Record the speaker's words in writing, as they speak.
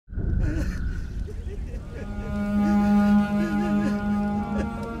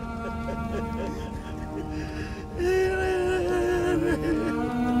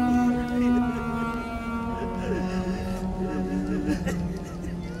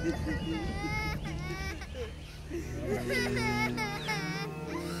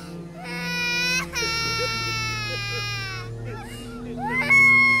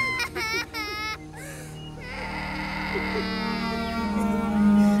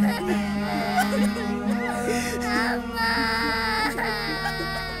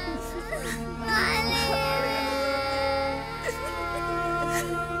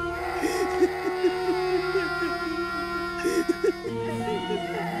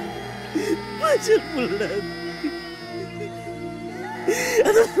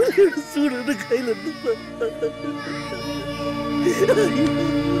சூடு கையில இருந்து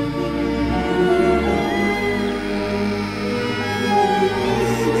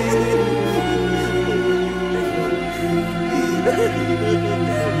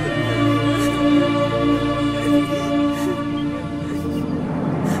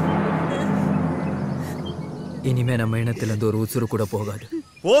இனிமே நம்ம இனத்துல இருந்து ஒரு உசுறு கூட போகாது.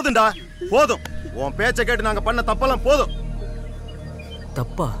 போதும்டா, போதும். உன் பேச்ச கேட்டு நாங்க பண்ண தப்பெல்லாம் போதும்.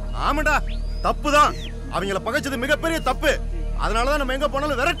 தப்பா? ஆமாடா, தப்புதான். அவங்கள பகைச்சது மிகப்பெரிய தப்பு. அதனாலதான் நம்ம எங்க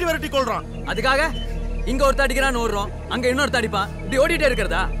போனாலும் விரட்டி விரட்டி கொள்றோம். அதுக்காக இங்க ஒருத்த அடிக்கிறான்னு ஓடுறோம், அங்க இன்னொருத்த அடிப்பான், இப்படி ஓடிட்டே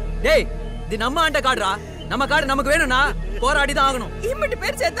இருக்கிறதா? டேய், இது நம்ம ஆண்ட காடுறா. நம்ம காடு நமக்கு வேணும்னா போராடிதான் ஆகணும். இம்மட்டு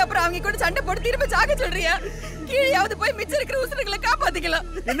பேர் சேர்த்து அப்புறம் அவங்க கூட சண்டை போட்டு திரும்ப சாக சொல்றியா? கீழேயாவது போய் மிச்சம் இருக்கிற உசுரங்களை காப்பாத்திக்கலாம்.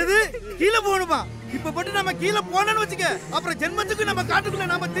 என்னது கீழே போகணுமா? இப்ப மட்டும் நம்ம கீழே போனோம்னு வச்சுக்க, அப்புறம் ஜென்மத்துக்கு நம்ம காட்டுக்குள்ள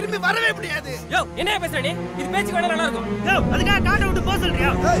நாம திரும்பி வரவே முடியாது. யோ, என்ன பேசுற நீ? இது பேச்சு வேணா நல்லா இருக்கும். யோ, அதுக்காக காட்ட விட்டு போக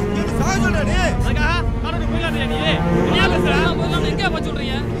சொல்றியா? ஏய், நீ சாக சொல்ற நீ. அதுக்காக காட்ட விட்டு போயிடாதே நீ. என்ன பேசுற? போலாம் எங்க போய்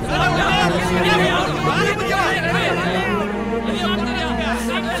சொல்றீங்க?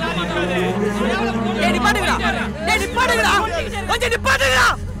 டேய் நிப்பாட்டுங்கடா. டேய் நிப்பாட்டுங்கடா. கொஞ்சம் நிப்பாட்டுங்கடா.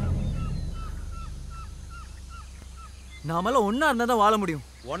 நாமெல்லாம் ஒன்னா இருந்தா தான் வாழ முடியும்.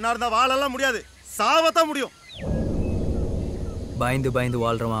 ஒன்னா இருந்தா வாழலாம் முடியாது, சாவத்தான் முடியும். பயந்து பயந்து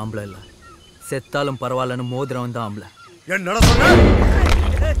வாழ்றவன் ஆம்பளை இல்ல, செத்தாலும் பரவாயில்லன்னு மோதிரவன் தான் ஆம்பளை. என்னடா சொன்ன?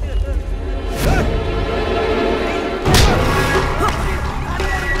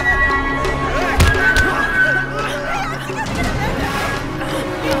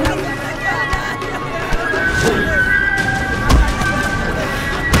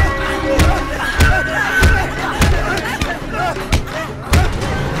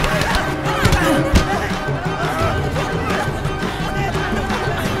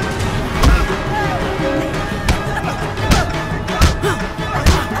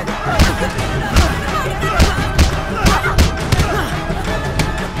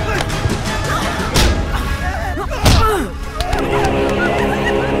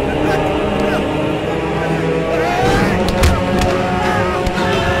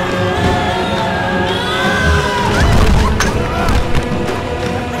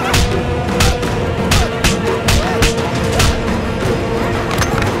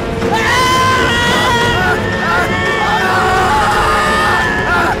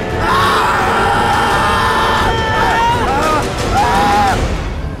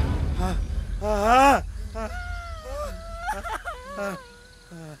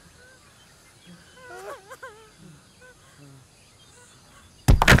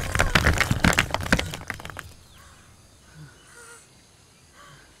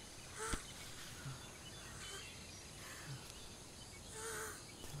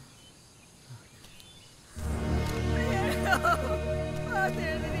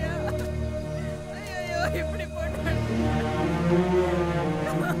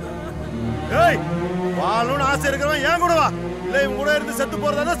 வாழணும்னு ஆசை இருக்கிறவன் ஏன் கூட வா, இல்ல இவங்க கூட இருந்து செத்து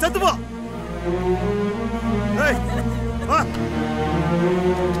போறதா செத்து போ. வா.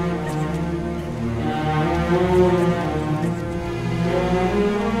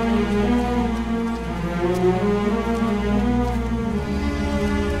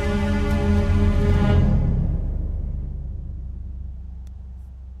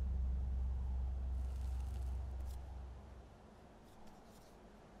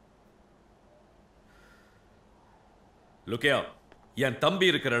 லுக்கியா, என் தம்பி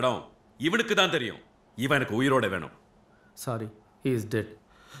இருக்கிற இடம் இவனுக்கு தான் தெரியும். இவன் எனக்கு உயிரோட வேணும். Sorry, he is dead.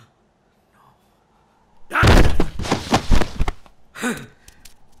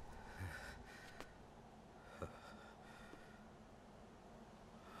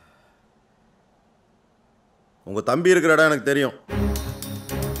 உங்க தம்பி இருக்கிற இடம் எனக்கு தெரியும்.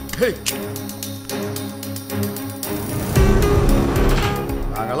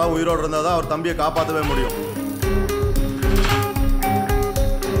 நாங்கெல்லாம் உயிரோடு இருந்தாதான் அவர் தம்பியை காப்பாற்றவே முடியும்.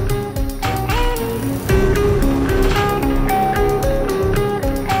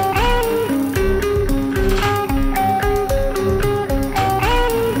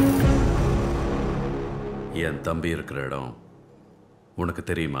 என் தம்பி இருக்கிற இடம் உனக்கு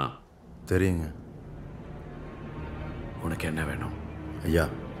தெரியுமா? தெரியுங்க. உனக்கு என்ன வேணும்? ஐயா,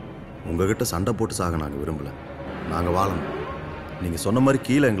 உங்ககிட்ட சண்டை போட்டு சாக நாங்கள் விரும்பலை. நாங்கள் வாழணும். நீங்கள் சொன்ன மாதிரி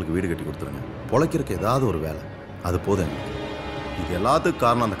கீழே எங்களுக்கு வீடு கட்டி கொடுத்துருங்க. பொழைக்கிறதுக்கு ஏதாவது ஒரு வேலை, அது போதும் எங்களுக்கு. இது எல்லாத்துக்கும்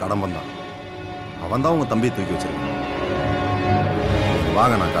காரணம் அந்த கடம்பன் தான். அவன் தான் உங்கள் தம்பியை தூக்கி வச்சிருக்கான்.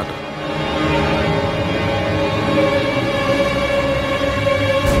 வாங்க, நான் காட்டுறேன்.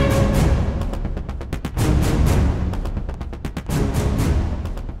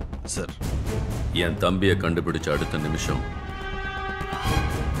 சார், என் தம்பியை கண்டுபிடிச்ச அடுத்த நிமிஷம்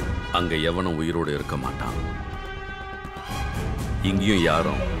அங்க எவனும் உயிரோடு இருக்க மாட்டான். இங்கேயும்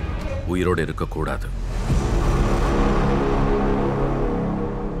யாரும் உயிரோடு இருக்கக்கூடாது.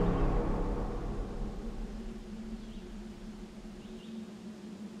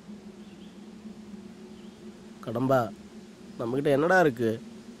 கடம்பா, நம்மகிட்ட என்னடா இருக்கு?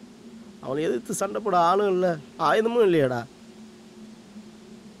 அவனை எதிர்த்து சண்டை போட ஆளும் இல்லை, ஆயுதமும் இல்லையாடா.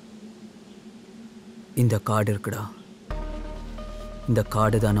 இந்த காடு இருக்குடா. இந்த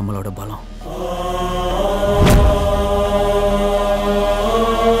காடு தான் நம்மளோட பலம்.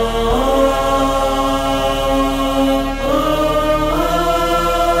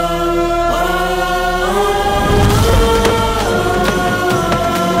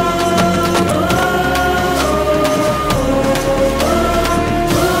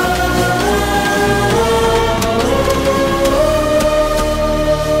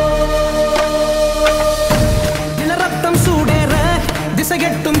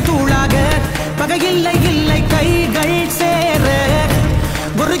 இல்லை இல்லை கைகள் சேர,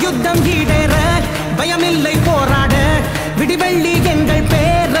 ஒரு யுத்தம் ஈடேற, பயமில்லை போராட, விடிவெள்ளி எங்கள்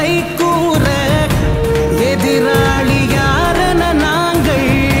பேரை கூற, எதிராளி யாரென நாங்கள்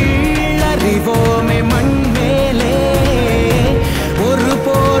அறிவோமே மண் மேலே, ஒரு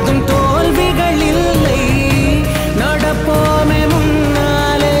போதும் தோல்விகள் இல்லை, நடப்போமே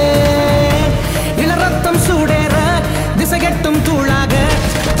முன்னாலே, இளரத்தம் சூடேற, திசையட்டும் தூளாக,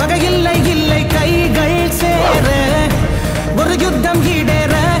 பகையில்லை இல்லை கைகள் சேர, ஒரு யுத்தம்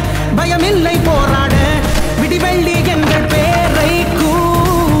ஈடேற, பயமில்லை போராட, விடிவெள்ளி எங்கள் பேரை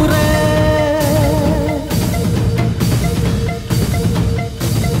கூற.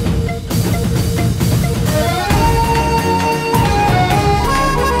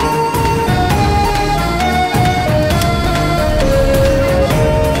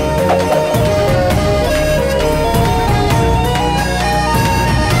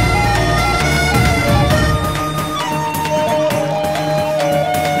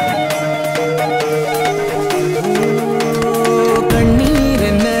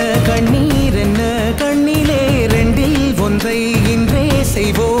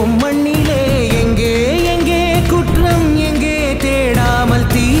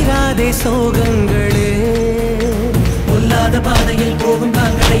 சோகங்கள்